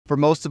For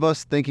most of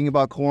us thinking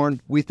about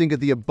corn, we think of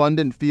the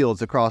abundant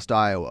fields across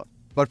Iowa.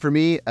 But for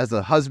me, as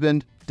a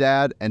husband,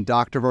 dad, and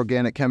doctor of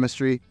organic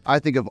chemistry, I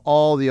think of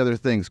all the other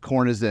things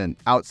corn is in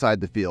outside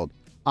the field.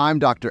 I'm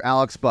Dr.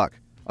 Alex Buck,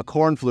 a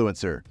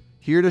cornfluencer,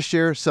 here to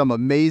share some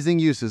amazing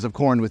uses of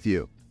corn with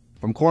you.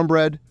 From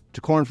cornbread to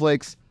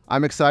cornflakes,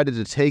 I'm excited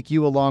to take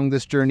you along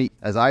this journey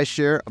as I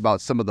share about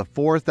some of the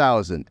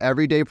 4,000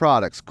 everyday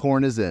products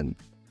corn is in.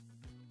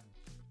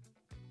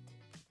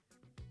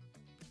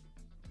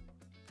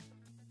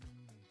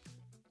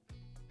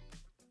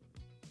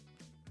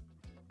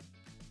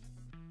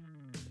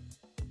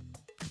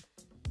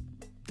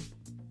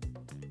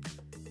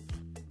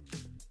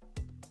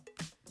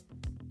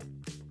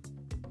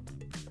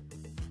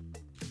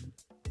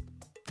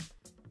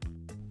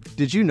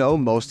 Did you know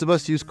most of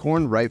us use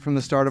corn right from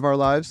the start of our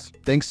lives?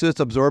 Thanks to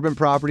its absorbent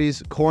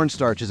properties,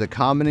 cornstarch is a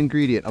common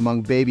ingredient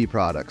among baby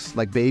products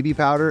like baby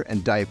powder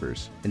and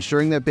diapers,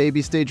 ensuring that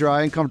babies stay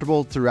dry and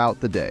comfortable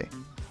throughout the day.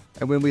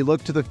 And when we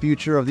look to the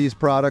future of these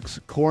products,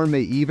 corn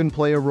may even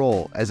play a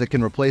role as it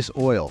can replace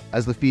oil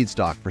as the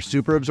feedstock for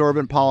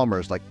superabsorbent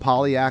polymers like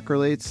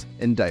polyacrylates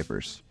in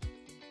diapers.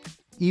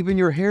 Even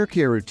your hair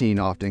care routine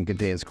often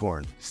contains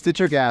corn.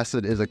 Citric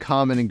acid is a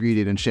common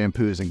ingredient in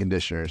shampoos and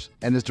conditioners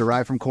and is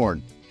derived from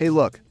corn. Hey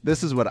look,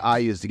 this is what I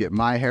use to get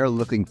my hair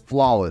looking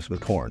flawless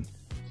with corn.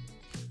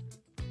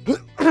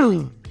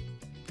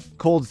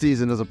 Cold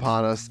season is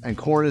upon us and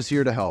corn is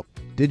here to help.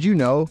 Did you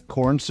know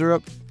corn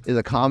syrup is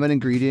a common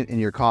ingredient in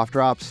your cough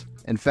drops?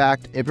 In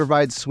fact, it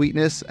provides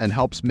sweetness and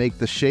helps make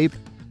the shape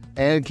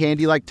and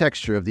candy-like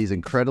texture of these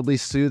incredibly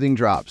soothing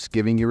drops,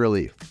 giving you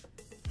relief.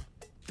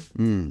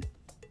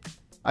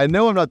 I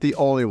know I'm not the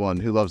only one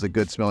who loves a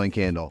good smelling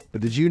candle,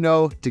 but did you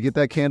know to get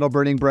that candle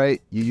burning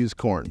bright, you use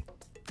corn?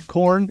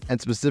 Corn,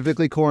 and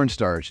specifically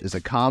cornstarch, is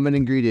a common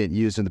ingredient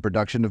used in the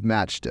production of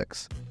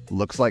matchsticks.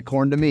 Looks like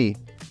corn to me.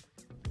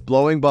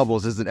 Blowing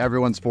bubbles isn't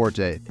everyone's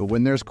forte, but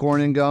when there's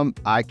corn in gum,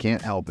 I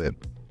can't help it.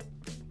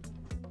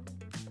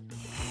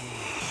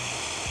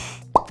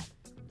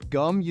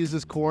 Gum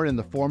uses corn in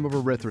the form of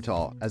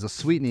erythritol as a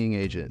sweetening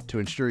agent to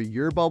ensure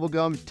your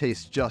bubblegum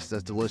tastes just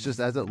as delicious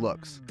as it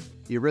looks.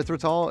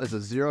 Erythritol is a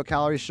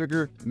zero-calorie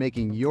sugar,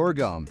 making your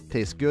gum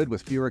taste good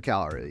with fewer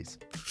calories.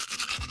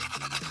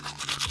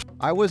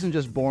 I wasn't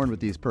just born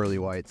with these pearly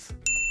whites.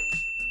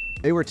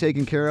 They were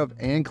taken care of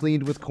and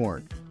cleaned with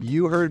corn.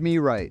 You heard me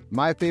right.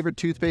 My favorite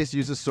toothpaste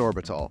uses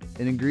sorbitol,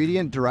 an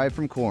ingredient derived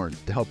from corn,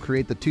 to help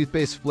create the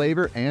toothpaste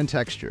flavor and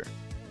texture.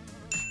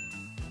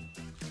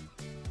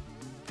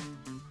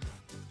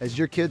 As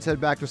your kids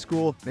head back to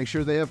school, make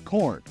sure they have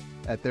corn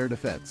at their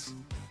defense.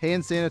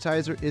 Hand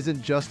sanitizer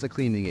isn't just a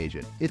cleaning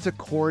agent, it's a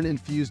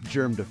corn-infused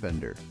germ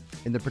defender.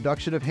 In the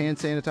production of hand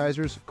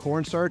sanitizers,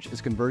 cornstarch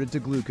is converted to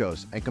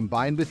glucose and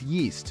combined with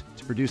yeast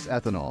to produce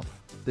ethanol,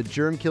 the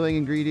germ-killing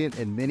ingredient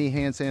in many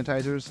hand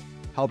sanitizers,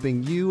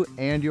 helping you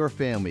and your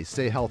family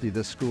stay healthy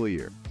this school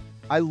year.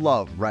 I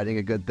love writing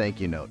a good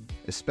thank you note,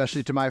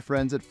 especially to my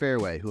friends at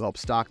Fairway who help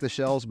stock the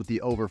shelves with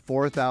the over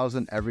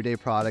 4,000 everyday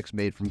products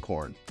made from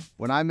corn.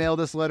 When I mail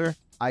this letter,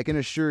 I can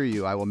assure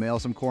you I will mail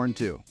some corn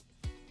too.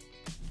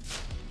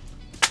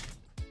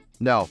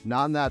 No,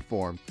 not in that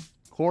form.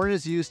 Corn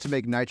is used to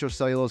make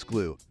nitrocellulose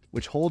glue,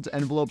 which holds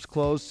envelopes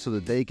closed so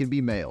that they can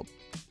be mailed.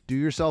 Do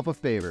yourself a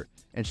favor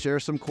and share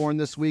some corn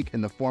this week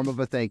in the form of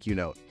a thank you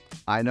note.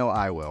 I know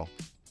I will.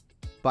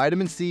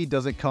 Vitamin C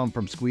doesn't come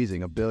from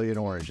squeezing a billion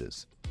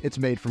oranges. It's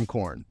made from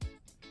corn.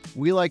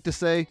 We like to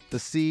say the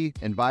C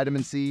in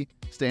vitamin C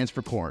stands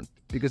for corn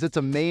because it's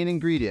a main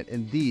ingredient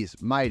in these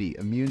mighty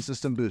immune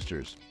system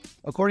boosters.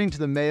 According to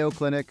the Mayo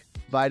Clinic,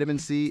 vitamin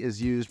C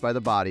is used by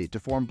the body to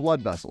form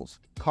blood vessels,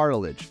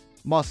 cartilage,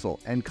 muscle,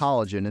 and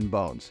collagen in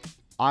bones.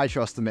 I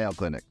trust the Mayo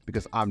Clinic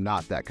because I'm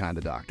not that kind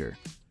of doctor.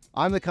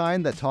 I'm the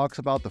kind that talks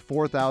about the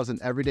 4,000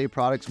 everyday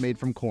products made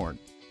from corn.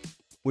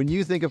 When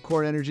you think of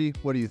corn energy,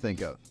 what do you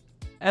think of?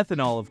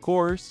 Ethanol, of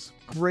course.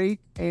 Great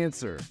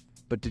answer.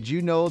 But did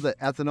you know that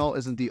ethanol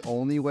isn't the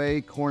only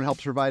way corn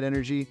helps provide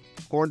energy?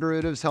 Corn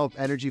derivatives help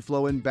energy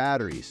flow in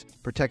batteries,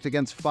 protect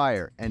against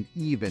fire, and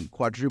even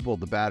quadruple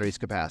the battery's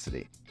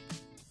capacity.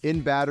 In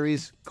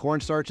batteries,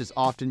 cornstarch is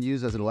often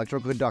used as an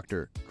electrical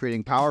conductor,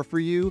 creating power for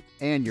you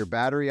and your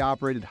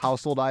battery-operated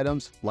household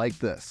items like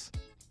this.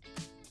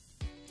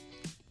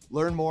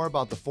 Learn more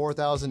about the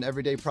 4,000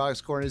 everyday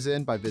products corn is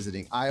in by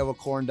visiting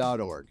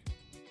iowacorn.org.